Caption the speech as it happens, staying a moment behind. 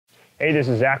Hey, this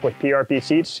is Zach with PRP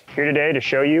Seats, here today to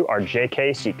show you our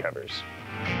JK seat covers.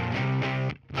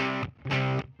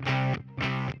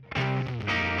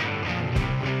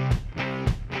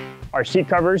 Our seat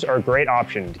covers are a great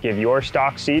option to give your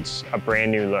stock seats a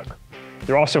brand new look.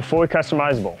 They're also fully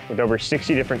customizable with over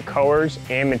 60 different colors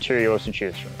and materials to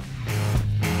choose from.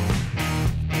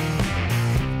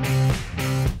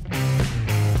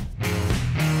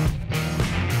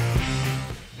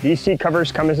 These seat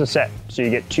covers come as a set, so you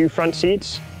get 2 front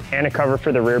seats and a cover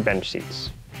for the rear bench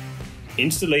seats.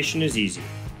 Installation is easy.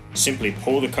 Simply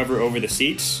pull the cover over the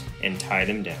seats and tie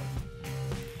them down.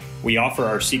 We offer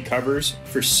our seat covers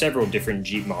for several different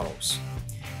Jeep models,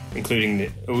 including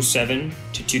the 07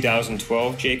 to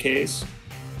 2012 JKs,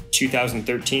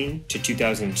 2013 to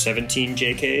 2017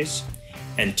 JKs,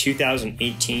 and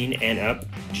 2018 and up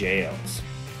JLs.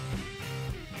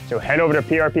 So head over to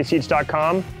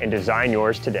prpseats.com and design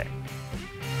yours today.